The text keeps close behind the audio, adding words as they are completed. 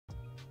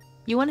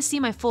You want to see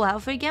my full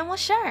outfit again? Well,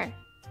 sure.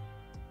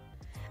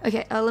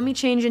 Okay, let me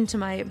change into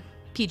my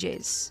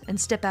PJs and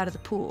step out of the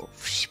pool.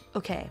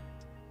 Okay.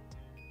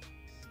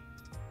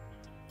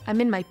 I'm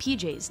in my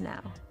PJs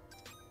now.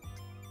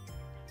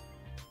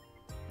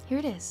 Here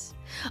it is.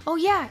 Oh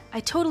yeah, I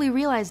totally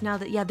realized now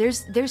that, yeah,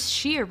 there's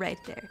sheer right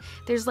there.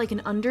 There's like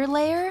an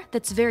underlayer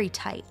that's very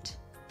tight.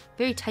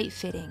 Very tight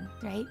fitting,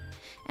 right?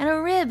 And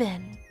a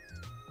ribbon.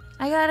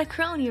 I got a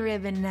crony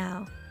ribbon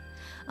now.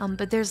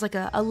 But there's like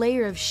a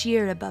layer of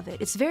sheer above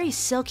it. It's very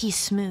silky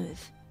smooth.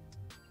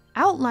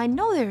 Outline?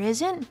 No, there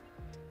isn't.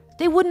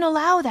 They wouldn't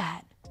allow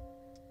that.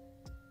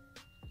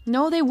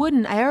 No, they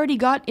wouldn't. I already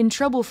got in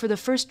trouble for the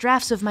first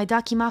drafts of my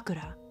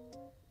dakimakura.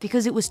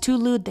 Because it was too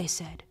lewd, they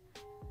said.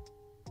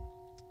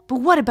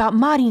 But what about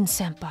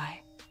Marin-senpai?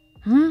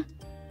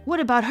 What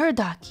about her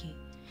daki?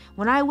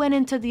 When I went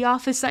into the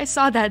office, I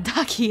saw that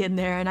daki in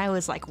there, and I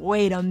was like,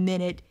 wait a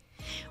minute.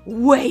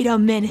 Wait a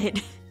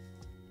minute.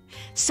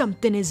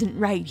 Something isn't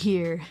right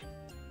here.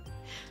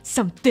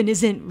 Something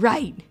isn't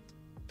right.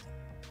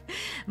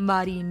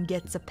 Marin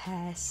gets a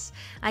pass.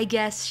 I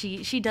guess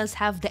she does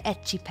have the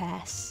ecchi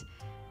pass,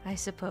 I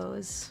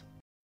suppose.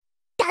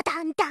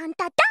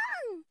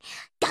 Da-dan-dan-da-dan!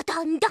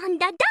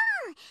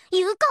 Da-dan-dan-da-dan!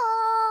 You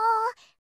go!